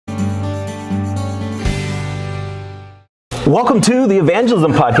Welcome to the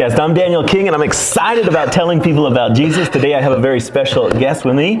Evangelism Podcast. I'm Daniel King, and I'm excited about telling people about Jesus. Today I have a very special guest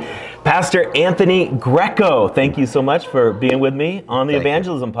with me, Pastor Anthony Greco. Thank you so much for being with me on the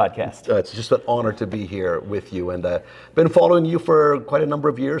Evangelism Podcast. It's just an honor to be here with you, and been following you for quite a number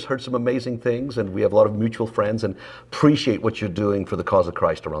of years, heard some amazing things, and we have a lot of mutual friends, and appreciate what you're doing for the cause of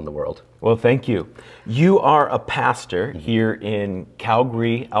Christ around the world. Well, thank you. You are a pastor here in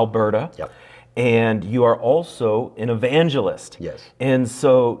Calgary, Alberta. Yep. And you are also an evangelist. Yes. And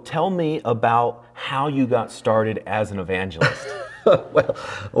so tell me about how you got started as an evangelist.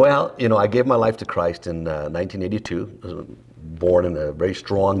 Well, you know, I gave my life to Christ in 1982. I was born in a very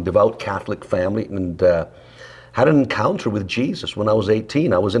strong, devout Catholic family, and had an encounter with Jesus when I was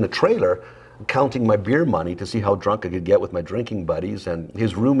 18. I was in a trailer counting my beer money to see how drunk I could get with my drinking buddies, and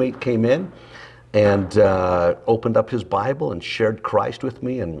his roommate came in and opened up his Bible and shared Christ with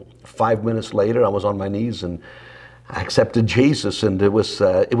me, and 5 minutes later I was on my knees and I accepted Jesus, and it was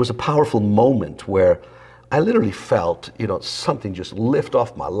a powerful moment where I literally felt, you know, something just lift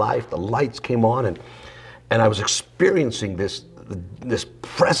off my life. The lights came on, and I was experiencing this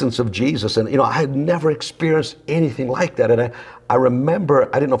presence of Jesus, and you know, I had never experienced anything like that. And I remember,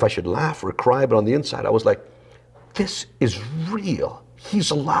 I didn't know if I should laugh or cry, but on the inside I was like, this is real.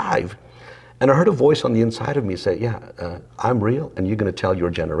 He's alive. And I heard a voice on the inside of me say, yeah, I'm real, and you're going to tell your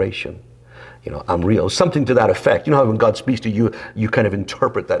generation, you know, I'm real. Something to that effect. You know how when God speaks to you, you kind of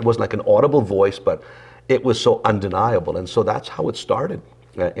interpret that. It wasn't like an audible voice, but it was so undeniable. And so that's how it started.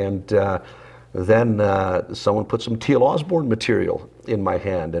 And then someone put some T.L. Osborne material in my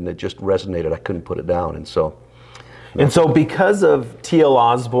hand, and it just resonated. I couldn't put it down. And so because of T.L.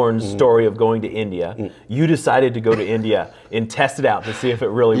 Osborne's story of going to India, you decided to go to India and test it out to see if it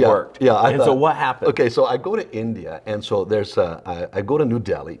really worked. Yeah. So what happened? Okay, so I go to India, and so there's I go to New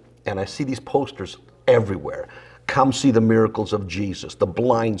Delhi, and I see these posters everywhere. Come see the miracles of Jesus. The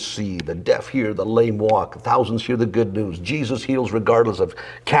blind see, the deaf hear, the lame walk. Thousands hear the good news. Jesus heals regardless of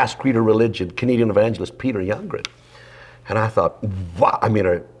caste, creed, or religion. Canadian evangelist Peter Youngren. And I thought, wow, I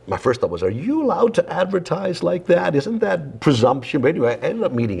mean, my first thought was, are you allowed to advertise like that? Isn't that presumption? But anyway, I ended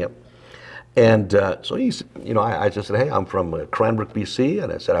up meeting him. And so he's, you know, I just said, hey, I'm from Cranbrook, BC.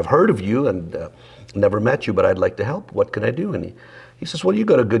 And I said, I've heard of you and never met you, but I'd like to help. What can I do? And he says, well, you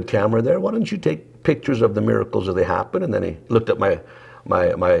got a good camera there. Why don't you take pictures of the miracles as they happen? And then he looked at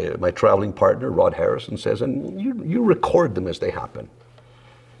my traveling partner, Rod Harris, and says, and you record them as they happen.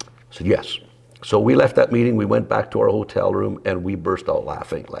 I said, yes. So we left that meeting, we went back to our hotel room, and we burst out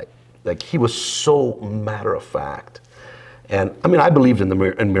laughing. Like he was so matter of fact. And I mean, I believed in the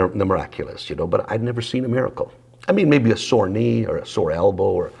miraculous, you know, but I'd never seen a miracle. I mean, maybe a sore knee or a sore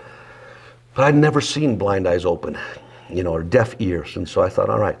elbow, but I'd never seen blind eyes open, you know, or deaf ears. And so I thought,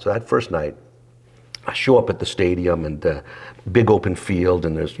 all right, so that first night, I show up at the stadium, and big open field,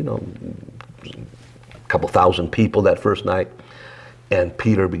 and there's, you know, a couple thousand people that first night. And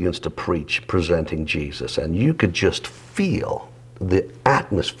Peter begins to preach, presenting Jesus. And you could just feel the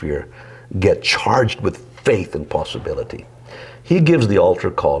atmosphere get charged with faith and possibility. He gives the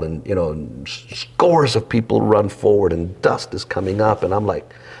altar call, and you know, scores of people run forward, and dust is coming up. And I'm like,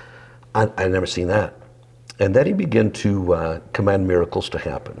 I've never seen that. And then he began to command miracles to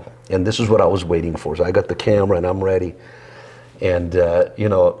happen. And this is what I was waiting for. So I got the camera, and I'm ready. And, you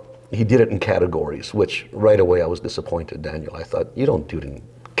know, he did it in categories, which right away I was disappointed, Daniel. I thought, you don't do it in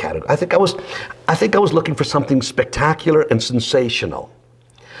categories. I think I was looking for something spectacular and sensational.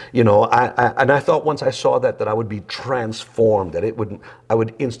 You know, I thought once I saw that I would be transformed, that I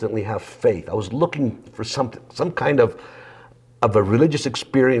would instantly have faith. I was looking for some kind of a religious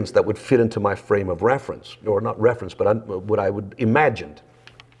experience that would fit into my frame of reference, or not reference, but what I would imagined.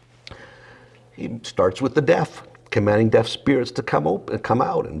 He starts with the deaf, commanding deaf spirits to come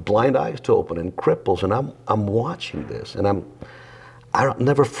out, and blind eyes to open, and cripples. And I'm watching this, and I'll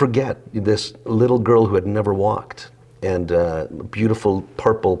never forget this little girl who had never walked, and a beautiful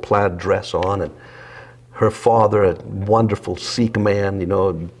purple plaid dress on, and her father, a wonderful Sikh man, you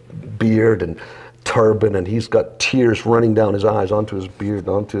know, beard and turban, and he's got tears running down his eyes onto his beard,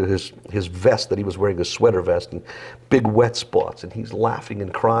 onto his vest that he was wearing, a sweater vest, and big wet spots, and he's laughing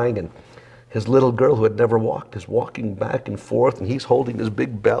and crying, and his little girl who had never walked is walking back and forth, and he's holding his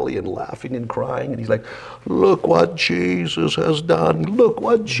big belly and laughing and crying, and he's like, look what Jesus has done, look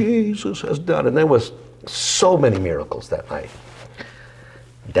what Jesus has done. And there was so many miracles that night.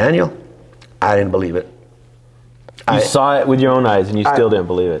 Daniel, I didn't believe it. You saw it with your own eyes, and you still didn't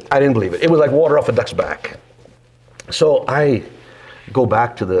believe it. I didn't believe it. It was like water off a duck's back. So I go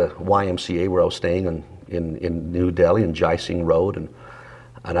back to the YMCA where I was staying in New Delhi, in Jai Singh Road, and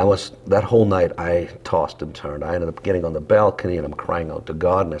And that whole night, I tossed and turned. I ended up getting on the balcony and I'm crying out to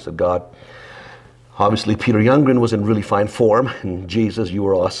God. And I said, God, obviously Peter Youngren was in really fine form. And Jesus, you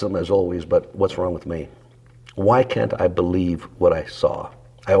were awesome as always, but what's wrong with me? Why can't I believe what I saw?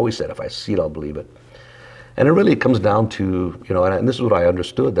 I always said, if I see it, I'll believe it. And it really comes down to, and this is what I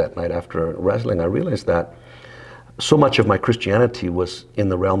understood that night after wrestling. I realized that so much of my Christianity was in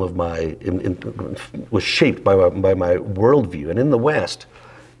the realm of was shaped by my worldview. And in the West,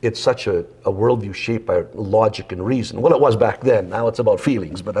 it's such a worldview shaped by logic and reason. Well, it was back then. Now it's about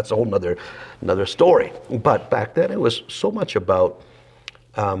feelings, but that's a whole another story. But back then, it was so much about,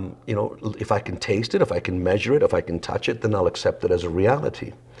 if I can taste it, if I can measure it, if I can touch it, then I'll accept it as a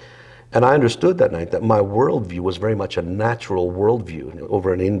reality. And I understood that night that my worldview was very much a natural worldview.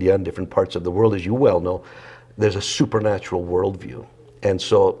 Over in India and different parts of the world, as you well know, there's a supernatural worldview. And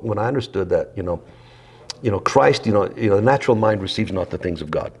so when I understood that, Christ, the natural mind receives not the things of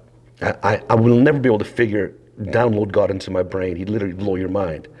God. I will never be able to download God into my brain. He'd literally blow your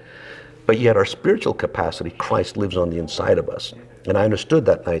mind. But yet our spiritual capacity, Christ lives on the inside of us. And I understood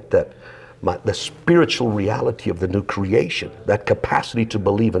that night that the spiritual reality of the new creation, that capacity to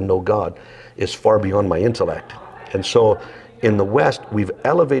believe and know God, is far beyond my intellect. And so in the West, we've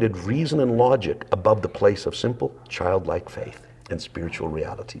elevated reason and logic above the place of simple, childlike faith and spiritual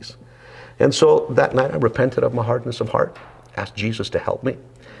realities. And so that night I repented of my hardness of heart, asked Jesus to help me,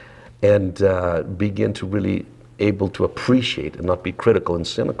 and begin to really able to appreciate and not be critical and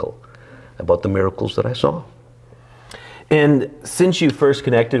cynical about the miracles that I saw. And since you first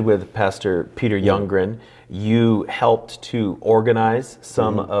connected with Pastor Peter Youngren, you helped to organize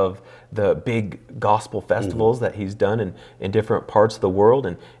some of the big gospel festivals that he's done in different parts of the world,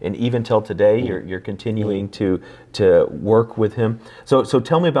 and even till today, you're continuing to work with him. So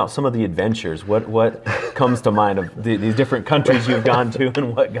tell me about some of the adventures. What comes to mind of these different countries you've gone to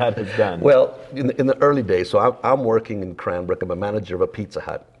and what God has done? Well, in the early days, so I'm working in Cranbrook. I'm a manager of a Pizza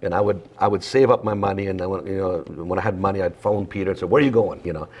Hut, and I would save up my money, and when I had money, I'd phone Peter and say, "Where are you going?"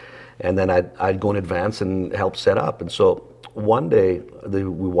 And then I'd go in advance and help set up. And so one day we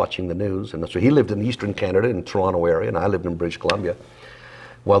were watching the news, and so he lived in eastern Canada in the Toronto area, and I lived in British Columbia.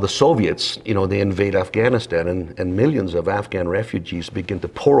 While the Soviets, they invade Afghanistan, and millions of Afghan refugees begin to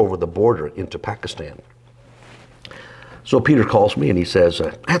pour over the border into Pakistan. So Peter calls me and he says,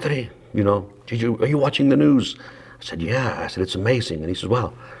 "Anthony, are you watching the news?" I said, "Yeah." I said, "It's amazing." And he says,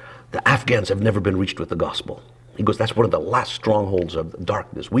 "Well, the Afghans have never been reached with the gospel." He goes, "That's one of the last strongholds of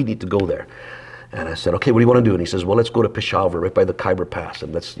darkness. We need to go there." And I said, "Okay, what do you want to do?" And he says, "Well, let's go to Peshawar, right by the Khyber Pass,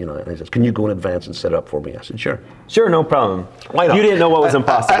 and and he says, 'Can you go in advance and set it up for me?' I said, "Sure." Sure, no problem. Why not? You didn't know what was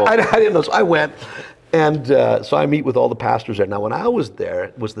impossible. I didn't know, so I went. And so I meet with all the pastors there. Now, when I was there,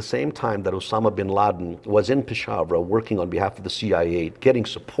 it was the same time that Osama bin Laden was in Peshawar working on behalf of the CIA, getting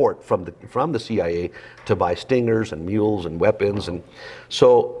support from the CIA to buy stingers and mules and weapons. And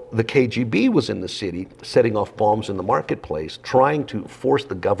so the KGB was in the city, setting off bombs in the marketplace, trying to force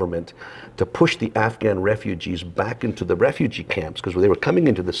the government to push the Afghan refugees back into the refugee camps, because when they were coming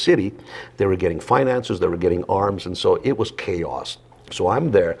into the city, they were getting finances, they were getting arms, and so it was chaos. So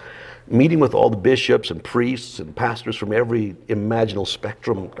I'm there, meeting with all the bishops and priests and pastors from every imaginable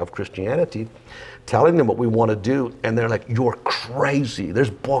spectrum of Christianity, telling them what we want to do, and they're like, "You're crazy. There's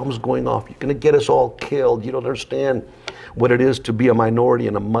bombs going off. You're going to get us all killed. You don't understand what it is to be a minority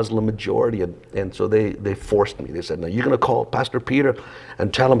and a Muslim majority." And so they forced me. They said, "No, you're going to call Pastor Peter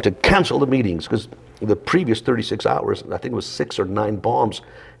and tell him to cancel the meetings," because the previous 36 hours, I think it was 6 or 9 bombs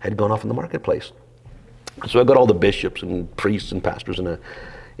had gone off in the marketplace. So I got all the bishops and priests and pastors in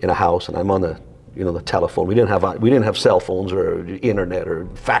a house, and I'm on the telephone. We didn't have cell phones or internet or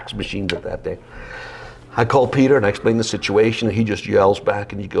fax machines at that day. I called Peter and I explained the situation, and he just yells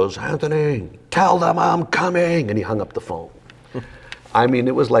back and he goes, "Anthony, tell them I'm coming," and he hung up the phone. I mean,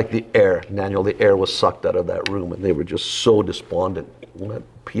 it was like the air was sucked out of that room, and they were just so despondent. When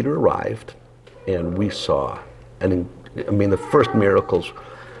Peter arrived, and we saw, the first miracles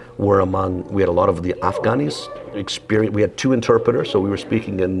were we had a lot of the Afghanis experience. We had 2 interpreters, so we were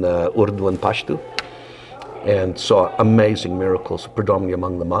speaking in Urdu and Pashto, and saw amazing miracles, predominantly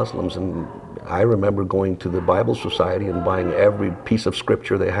among the Muslims. And I remember going to the Bible Society and buying every piece of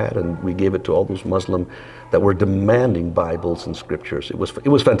scripture they had, and we gave it to all those Muslims that were demanding Bibles and scriptures. It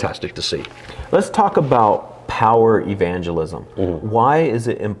was fantastic to see. Let's talk about power evangelism. Why is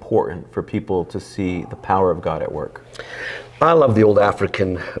it important for people to see the power of God at work? I love the old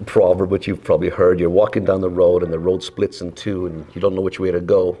African proverb, which you've probably heard. You're walking down the road and the road splits in 2 and you don't know which way to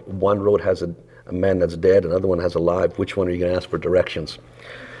go. One road has a man that's dead, another one has a live. Which one are you going to ask for directions?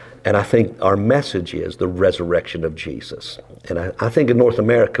 And I think our message is the resurrection of Jesus. And I think in North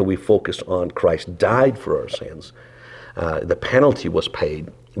America, we focus on Christ died for our sins. The penalty was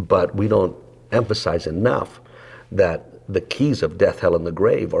paid, but we don't emphasize enough that the keys of death, hell, and the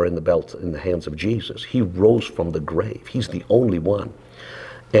grave are in the hands of Jesus. He rose from the grave. He's the only one.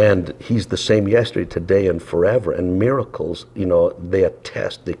 And he's the same yesterday, today, and forever. And miracles, they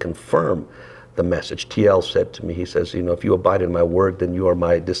attest, they confirm the message. TL said to me, he says, if you abide in my word, then you are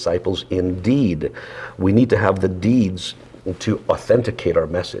my disciples indeed. We need to have the deeds to authenticate our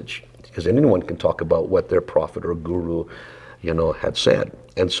message, because anyone can talk about what their prophet or guru, had said.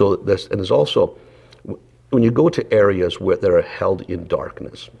 And so there's also, when you go to areas where that are held in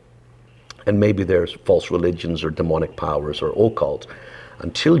darkness, and maybe there's false religions or demonic powers or occults,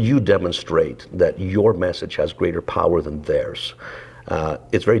 until you demonstrate that your message has greater power than theirs,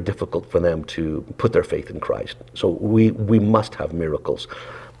 it's very difficult for them to put their faith in Christ. So we must have miracles.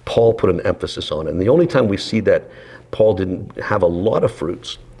 Paul put an emphasis on it. And the only time we see that Paul didn't have a lot of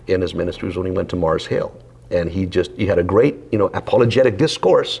fruits in his ministry was when he went to Mars Hill. And he had a great, apologetic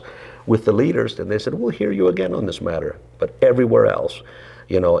discourse with the leaders, and they said, we'll hear you again on this matter. But everywhere else,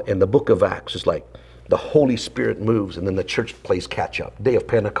 in the book of Acts, is like the Holy Spirit moves, and then the church plays catch up. Day of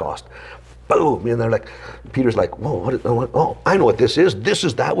Pentecost, boom, and they're like, Peter's like, whoa, I know what this is. This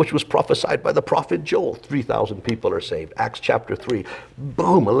is that which was prophesied by the prophet Joel. 3,000 people are saved. Acts chapter 3,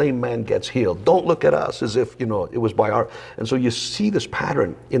 boom, a lame man gets healed. Don't look at us as if, it was by our, and so you see this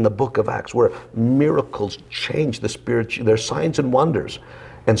pattern in the book of Acts where miracles change the spirit. There's signs and wonders,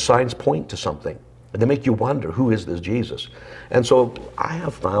 and signs point to something. They make you wonder, who is this Jesus? And so I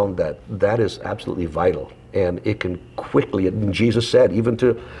have found that is absolutely vital, and it can quickly, and Jesus said, even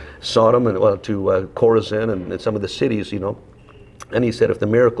to Sodom and to Chorazin and some of the cities, and he said, if the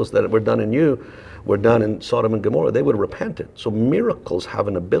miracles that were done in you were done in Sodom and Gomorrah, they would have repented. So miracles have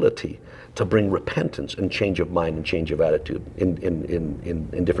an ability to bring repentance and change of mind and change of attitude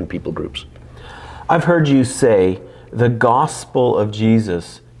in different people groups. I've heard you say the gospel of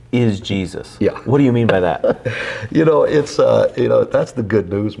Jesus is Jesus. Yeah. What do you mean by that? It's that's the good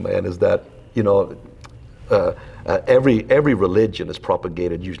news, man, is that every religion is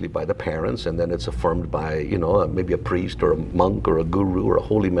propagated usually by the parents, and then it's affirmed by maybe a priest or a monk or a guru or a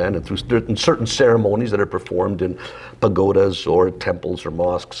holy man, and through certain ceremonies that are performed in pagodas or temples or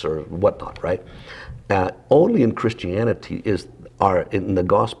mosques or whatnot, right? Only in Christianity in the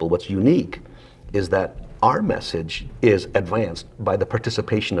gospel, what's unique is that our message is advanced by the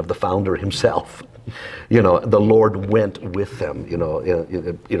participation of the founder himself. The Lord went with them,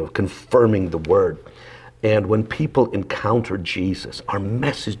 confirming the word. And when people encounter Jesus, our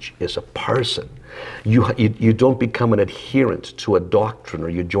message is a person. You don't become an adherent to a doctrine, or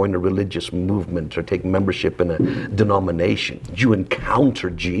you join a religious movement or take membership in a denomination. You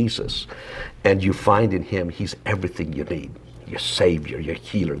encounter Jesus, and you find in him he's everything you need. Your Savior, your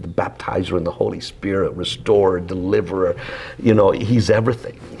healer, the baptizer in the Holy Spirit, restorer, deliverer. He's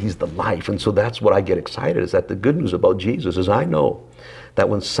everything. He's the life. And so that's what I get excited, is that the good news about Jesus is I know that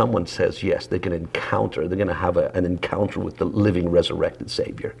when someone says yes, they're going to have an encounter with the living, resurrected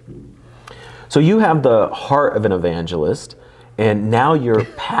Savior. So you have the heart of an evangelist, and now you're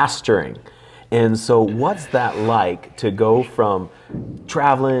pastoring. And so what's that like to go from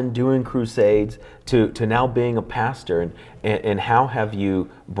traveling, doing crusades, to now being a pastor, and how have you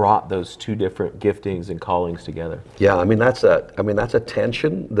brought those two different giftings and callings together? Yeah, that's a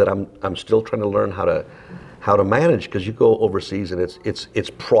tension that I'm still trying to learn how to manage, because you go overseas and it's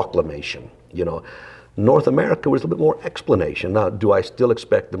proclamation. North America was a little bit more explanation. Now, do I still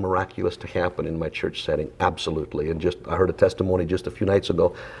expect the miraculous to happen in my church setting? Absolutely. And I heard a testimony just a few nights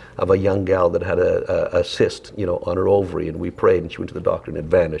ago of a young gal that had a cyst, on her ovary, and we prayed, and she went to the doctor and it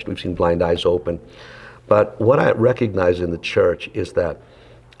vanished. We've seen blind eyes open. But what I recognize in the church is that,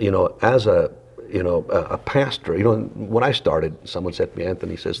 as a pastor, when I started, someone said to me,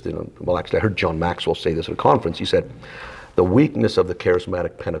 Anthony, says, well, actually, I heard John Maxwell say this at a conference. He said, the weakness of the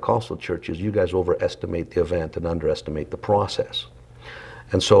charismatic Pentecostal church is you guys overestimate the event and underestimate the process.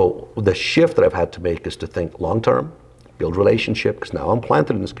 And so the shift that I've had to make is to think long-term, build relationship, because now I'm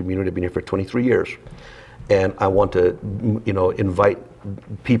planted in this community. I've been here for 23 years. And I want to, invite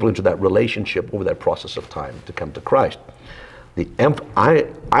people into that relationship over that process of time to come to Christ.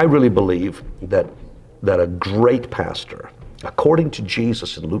 I really believe that a great pastor, according to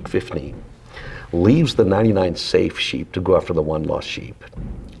Jesus in Luke 15, leaves the 99 safe sheep to go after the one lost sheep.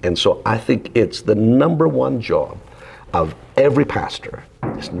 And so I think it's the number one job of every pastor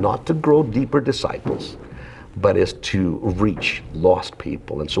is not to grow deeper disciples, but is to reach lost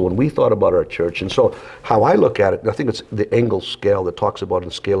people. And so when we thought about our church, and so how I look at it, I think it's the Engel scale that talks about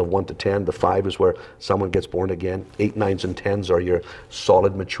a scale of 1 to 10. The 5 is where someone gets born again. 8, 9s, and 10s are your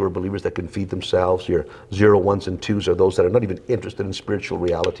solid, mature believers that can feed themselves. Your 0, 1s, and 2s are those that are not even interested in spiritual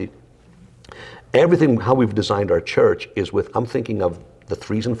reality. Everything, how we've designed our church is with, I'm thinking of the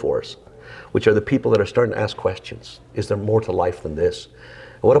 3s and 4s, which are the people that are starting to ask questions. Is there more to life than this?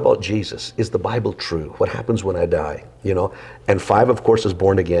 What about Jesus? Is the Bible true? What happens when I die? You know, and 5, of course, is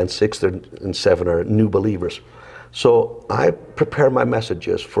born again. 6 and 7 are new believers. So I prepare my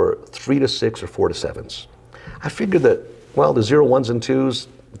messages for 3 to 6 or 4 to 7s. I figure that, well, the 0, 1s, and 2s,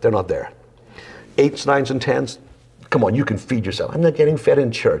 they're not there. 8s, 9s, and 10s, come on, you can feed yourself. I'm not getting fed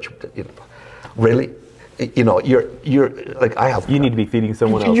in church. You know, really? You know, you're like, I have. You need to be feeding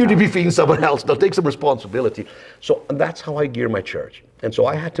someone else. You need to be feeding someone else. Now take some responsibility. So that's how I gear my church. And so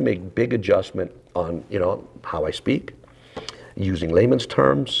I had to make big adjustment on, you know, how I speak, using layman's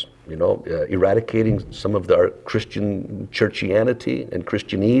terms, you know, eradicating some of our Christian churchianity and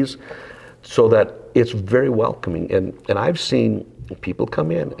Christianese, so that it's very welcoming. And I've seen people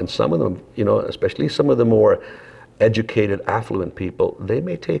come in, and some of them, you know, especially some of the more educated, affluent people, they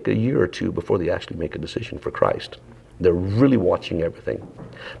may take a year or 2 before they actually make a decision for Christ. They're really watching everything.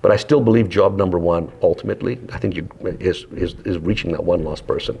 But I still believe job number 1, ultimately, I think is reaching that one lost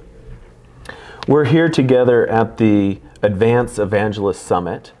person. We're here together at the Advanced Evangelist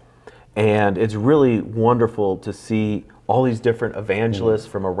Summit, and it's really wonderful to see all these different evangelists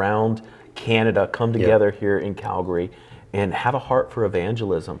from around Canada come together here in Calgary and have a heart for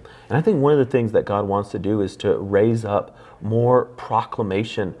evangelism. And I think one of the things that God wants to do is to raise up more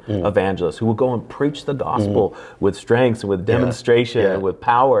proclamation evangelists who will go and preach the gospel with strength and with demonstration and with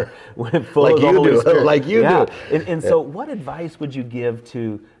power, with full like of the Holy Spirit. like you do. And so what advice would you give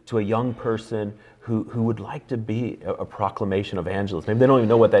to a young person who would like to be a proclamation evangelist? Maybe they don't even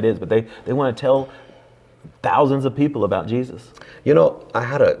know what that is, but they want to tell thousands of people about Jesus. You know, I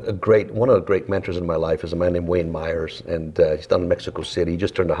had one of the great mentors in my life is a man named Wayne Myers, and he's down in Mexico City. He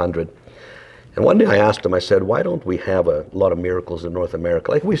just turned 100. And one day I asked him, I said, why don't we have a lot of miracles in North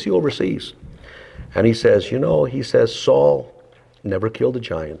America like we see overseas? And he says, you know, Saul never killed a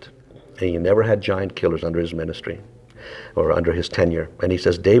giant, and he never had giant killers under his ministry or under his tenure. And he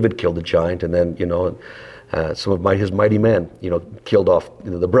says David killed a giant, and then, you know, some of his mighty men, you know, killed off, you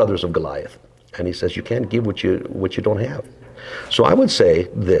know, the brothers of Goliath. And he says, you can't give what you don't have. So I would say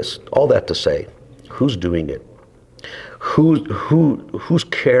this, all that to say, who's doing it? Who's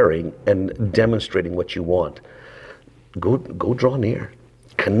caring and demonstrating what you want? Go draw near.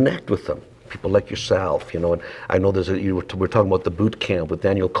 Connect with them. People like yourself, you know, and I know we're talking about the boot camp with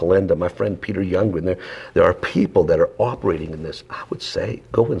Daniel Kalenda, my friend Peter Youngren. There are people that are operating in this. I would say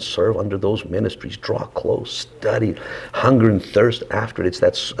go and serve under those ministries. Draw close, study, hunger and thirst after it. It's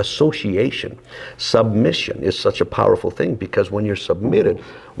that association. Submission is such a powerful thing, because when you're submitted,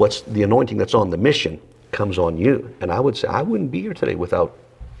 what's the anointing that's on the mission comes on you. And I would say I wouldn't be here today without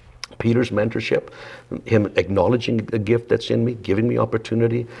Peter's mentorship, him acknowledging the gift that's in me, giving me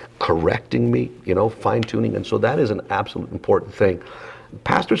opportunity, correcting me, you know, fine-tuning. And so that is an absolute important thing.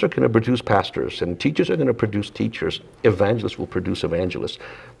 Pastors are going to produce pastors, and teachers are going to produce teachers. Evangelists will produce evangelists.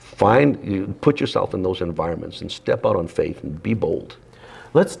 Put yourself in those environments and step out on faith and be bold.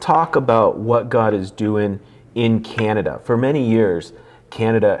 Let's talk about what God is doing in Canada. For many years,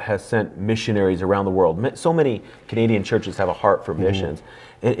 Canada has sent missionaries around the world. So many Canadian churches have a heart for missions.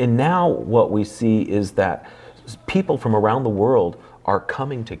 And now what we see is that people from around the world are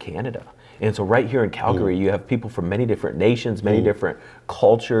coming to Canada. And so right here in Calgary, you have people from many different nations, many different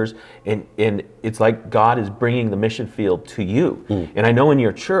cultures, and it's like God is bringing the mission field to you. And I know in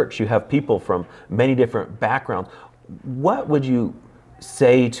your church, you have people from many different backgrounds. What would you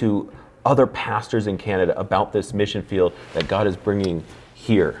say to other pastors in Canada about this mission field that God is bringing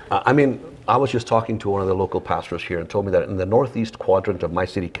here? I mean, I was just talking to one of the local pastors here and told me that in the northeast quadrant of my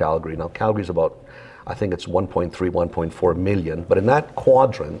city, Calgary, now Calgary's about, I think it's 1.3, 1.4 million, but in that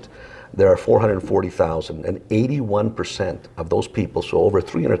quadrant, there are 440,000, and 81% of those people, so over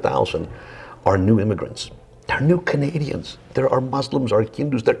 300,000, are new immigrants. They're new Canadians. There are Muslims, are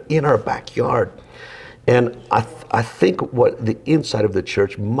Hindus, they're in our backyard. And I think what the inside of the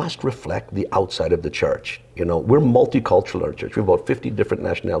church must reflect the outside of the church. You know, we're multicultural in our church. We have about 50 different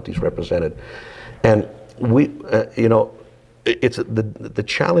nationalities represented. And we, you know, it's the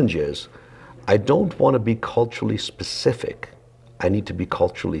challenge is, I don't want to be culturally specific. I need to be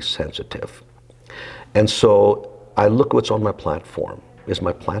culturally sensitive. And so I look what's on my platform. Is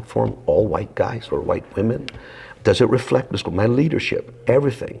my platform all white guys or white women? Does it reflect my leadership?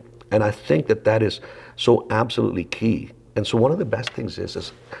 Everything. And I think that that is so absolutely key. And so one of the best things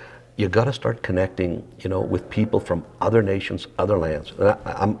is you got to start connecting, with people from other nations, other lands.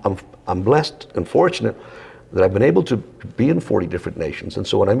 And I'm blessed and fortunate that I've been able to be in 40 different nations. And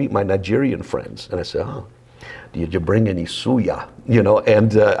so when I meet my Nigerian friends and I say, did you bring any suya?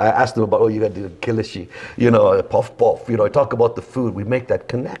 And I ask them about, you got to do kilishi, puff puff. I talk about the food. We make that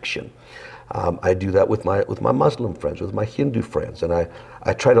connection. I do that with my Muslim friends, with my Hindu friends, and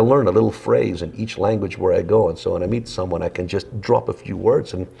I try to learn a little phrase in each language where I go. And so when I meet someone, I can just drop a few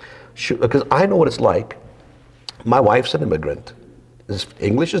words and shoot, because I know what it's like. My wife's an immigrant.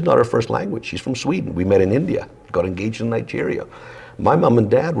 English is not her first language. She's from Sweden. We met in India, got engaged in Nigeria. My mom and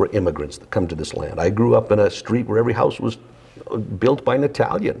dad were immigrants that come to this land. I grew up in a street where every house was built by an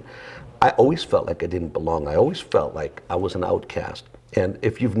Italian. I always felt like I didn't belong. I always felt like I was an outcast. And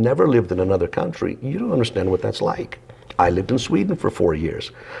if you've never lived in another country, you don't understand what that's like. I lived in Sweden for 4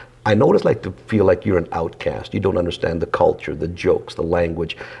 years. I know what it's like to feel like you're an outcast. You don't understand the culture, the jokes, the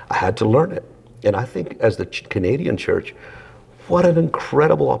language. I had to learn it. And I think as the Canadian church, what an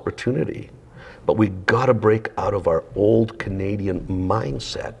incredible opportunity. But we got to break out of our old Canadian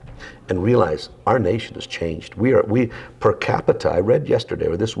mindset and realize our nation has changed. We per capita, I read yesterday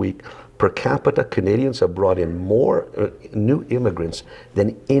or this week, per capita Canadians have brought in more new immigrants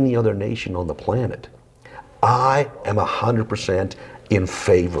than any other nation on the planet. I am 100% in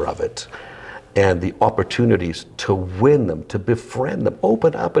favor of it. And the opportunities to win them, to befriend them,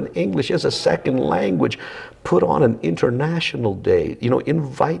 open up in English as a second language, put on an international day,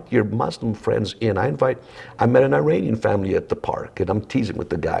 invite your Muslim friends in. I met an Iranian family at the park, and I'm teasing with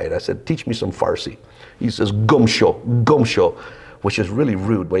the guy, and I said, teach me some Farsi. He says, gumsho, which is really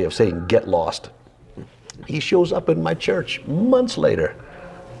rude way of saying get lost. He shows up in my church months later.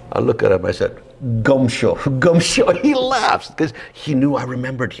 I look at him, I said, gumsho. He laughs because he knew I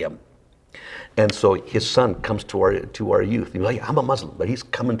remembered him. And so his son comes to our youth. He's like, I'm a Muslim, but he's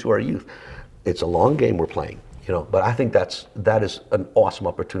coming to our youth. It's a long game we're playing, But I think that is an awesome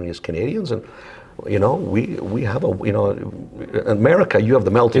opportunity as Canadians, and we have in America you have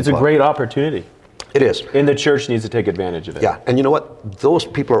the melting pot. It's a great opportunity. It is, and the church needs to take advantage of it. Yeah, and you know what? Those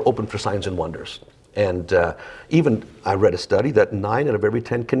people are open for signs and wonders. And even I read a study that 9 out of every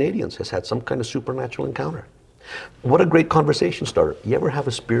 10 Canadians has had some kind of supernatural encounter. What a great conversation starter. You ever have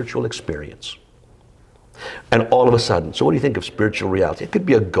a spiritual experience? And all of a sudden, so what do you think of spiritual reality? It could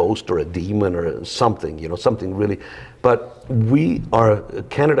be a ghost or a demon or something, something really. But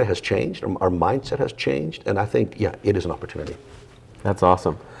Canada has changed, our mindset has changed, and I think, it is an opportunity. That's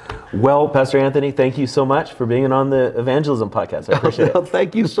awesome. Well, Pastor Anthony, thank you so much for being on the Evangelism Podcast. I appreciate it.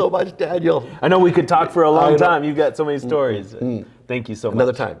 Thank you so much, Daniel. I know we could talk for a long time. You've got so many stories. Thank you so much.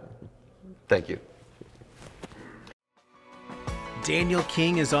 Another time. Thank you. Daniel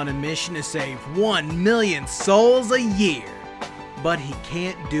King is on a mission to save 1 million souls a year, but he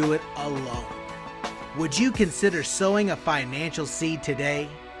can't do it alone. Would you consider sowing a financial seed today?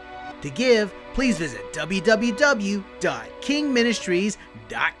 To give, please visit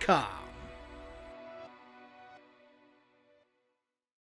www.kingministries.com.